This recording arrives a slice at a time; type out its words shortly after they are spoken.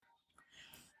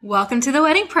Welcome to the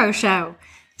Wedding Pro Show.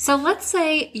 So let's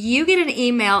say you get an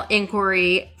email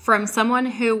inquiry from someone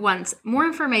who wants more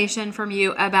information from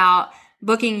you about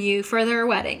booking you for their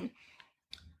wedding.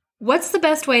 What's the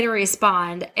best way to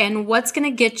respond, and what's going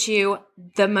to get you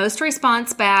the most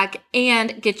response back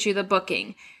and get you the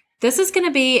booking? This is going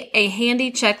to be a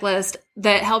handy checklist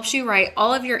that helps you write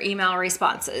all of your email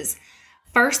responses.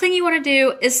 First thing you want to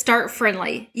do is start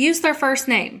friendly. Use their first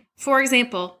name. For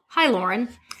example, hi Lauren.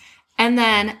 And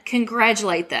then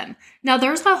congratulate them. Now,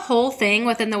 there's a whole thing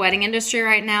within the wedding industry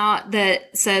right now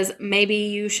that says maybe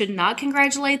you should not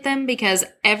congratulate them because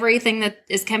everything that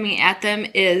is coming at them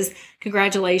is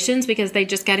congratulations because they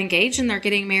just got engaged and they're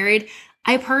getting married.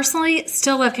 I personally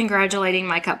still love congratulating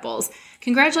my couples.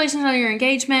 Congratulations on your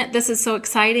engagement. This is so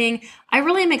exciting. I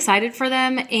really am excited for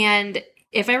them. And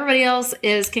if everybody else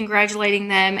is congratulating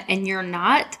them and you're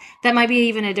not, that might be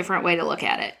even a different way to look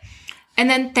at it. And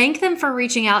then thank them for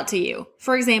reaching out to you.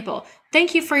 For example,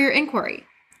 thank you for your inquiry.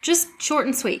 Just short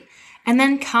and sweet. And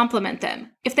then compliment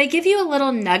them. If they give you a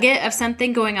little nugget of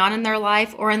something going on in their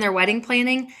life or in their wedding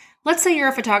planning, let's say you're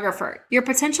a photographer. Your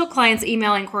potential client's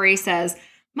email inquiry says,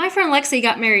 my friend Lexi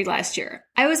got married last year.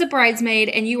 I was a bridesmaid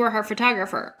and you were her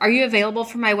photographer. Are you available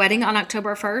for my wedding on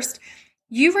October 1st?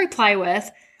 You reply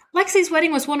with, Lexi's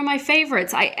wedding was one of my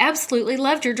favorites. I absolutely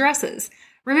loved your dresses.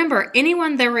 Remember,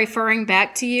 anyone they're referring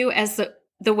back to you as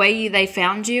the way they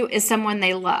found you is someone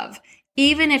they love.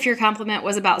 Even if your compliment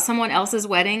was about someone else's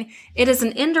wedding, it is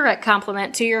an indirect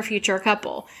compliment to your future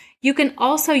couple. You can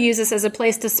also use this as a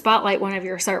place to spotlight one of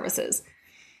your services.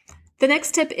 The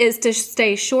next tip is to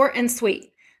stay short and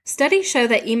sweet. Studies show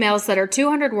that emails that are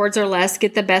 200 words or less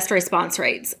get the best response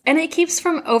rates, and it keeps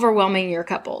from overwhelming your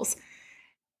couples.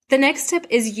 The next tip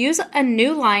is use a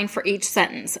new line for each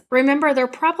sentence. Remember, they're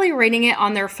probably reading it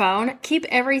on their phone. Keep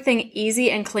everything easy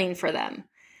and clean for them.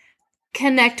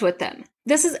 Connect with them.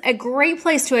 This is a great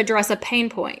place to address a pain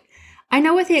point. I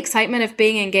know with the excitement of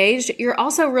being engaged, you're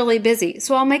also really busy,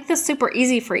 so I'll make this super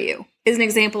easy for you, is an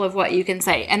example of what you can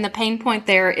say. And the pain point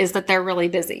there is that they're really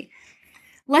busy.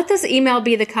 Let this email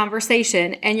be the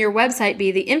conversation and your website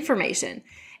be the information.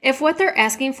 If what they're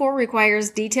asking for requires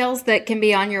details that can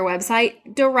be on your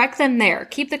website, direct them there.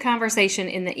 Keep the conversation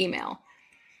in the email.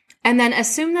 And then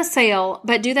assume the sale,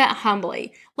 but do that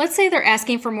humbly. Let's say they're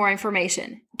asking for more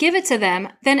information. Give it to them,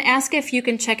 then ask if you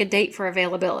can check a date for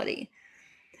availability.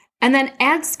 And then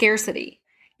add scarcity.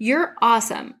 You're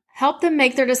awesome. Help them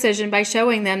make their decision by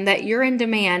showing them that you're in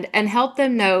demand and help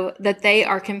them know that they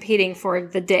are competing for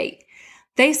the date.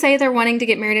 They say they're wanting to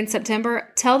get married in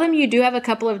September. Tell them you do have a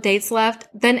couple of dates left,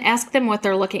 then ask them what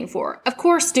they're looking for. Of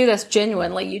course, do this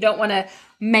genuinely. You don't want to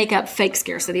make up fake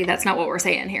scarcity. That's not what we're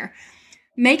saying here.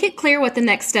 Make it clear what the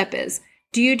next step is.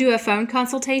 Do you do a phone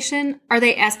consultation? Are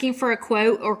they asking for a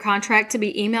quote or contract to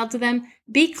be emailed to them?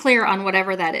 Be clear on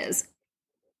whatever that is.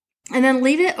 And then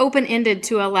leave it open-ended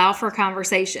to allow for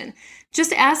conversation.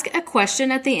 Just ask a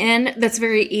question at the end that's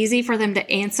very easy for them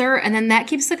to answer, and then that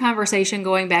keeps the conversation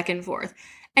going back and forth.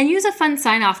 And use a fun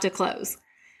sign-off to close.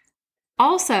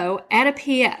 Also, add a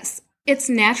PS. It's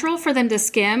natural for them to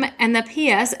skim, and the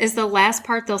PS is the last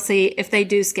part they'll see if they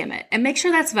do skim it. And make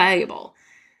sure that's valuable.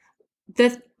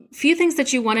 The few things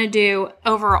that you want to do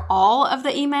over all of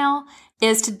the email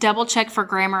is to double-check for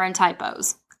grammar and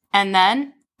typos. And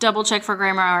then double check for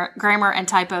grammar and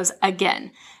typos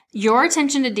again. Your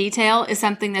attention to detail is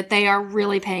something that they are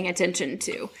really paying attention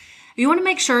to. You want to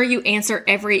make sure you answer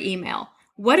every email.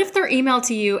 What if their email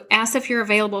to you asks if you're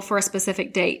available for a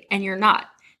specific date and you're not?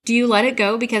 Do you let it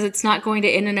go because it's not going to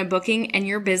end in a booking and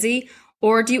you're busy?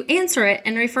 Or do you answer it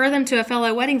and refer them to a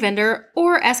fellow wedding vendor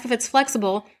or ask if it's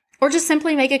flexible or just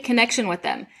simply make a connection with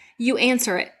them? You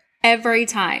answer it every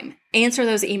time. Answer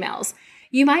those emails.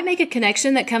 You might make a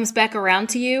connection that comes back around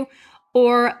to you,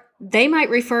 or they might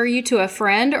refer you to a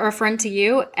friend or a friend to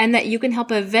you, and that you can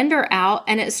help a vendor out,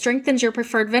 and it strengthens your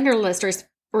preferred vendor list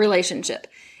relationship.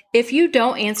 If you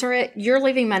don't answer it, you're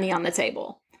leaving money on the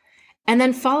table. And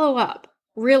then follow up.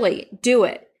 Really, do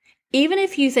it. Even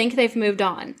if you think they've moved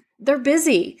on. They're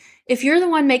busy. If you're the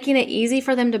one making it easy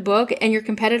for them to book and your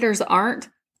competitors aren't,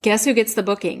 guess who gets the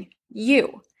booking?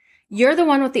 You. You're the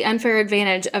one with the unfair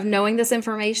advantage of knowing this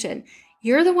information.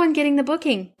 You're the one getting the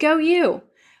booking. Go you.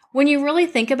 When you really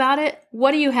think about it, what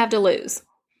do you have to lose?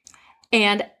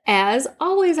 And as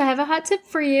always, I have a hot tip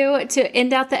for you to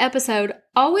end out the episode.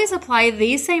 Always apply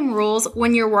these same rules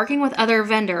when you're working with other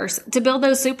vendors to build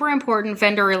those super important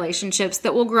vendor relationships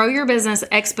that will grow your business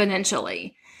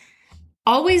exponentially.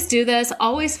 Always do this.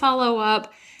 Always follow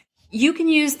up. You can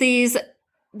use these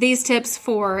tips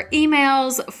for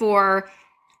emails, for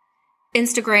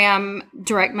Instagram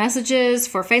direct messages,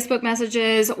 for Facebook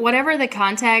messages, whatever the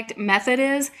contact method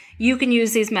is, you can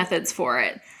use these methods for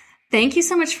it. Thank you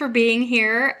so much for being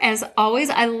here. As always,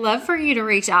 I love for you to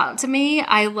reach out to me.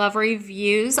 I love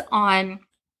reviews on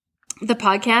the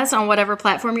podcast on whatever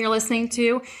platform you're listening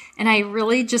to. And I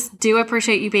really just do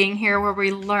appreciate you being here where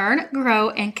we learn,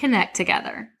 grow, and connect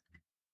together.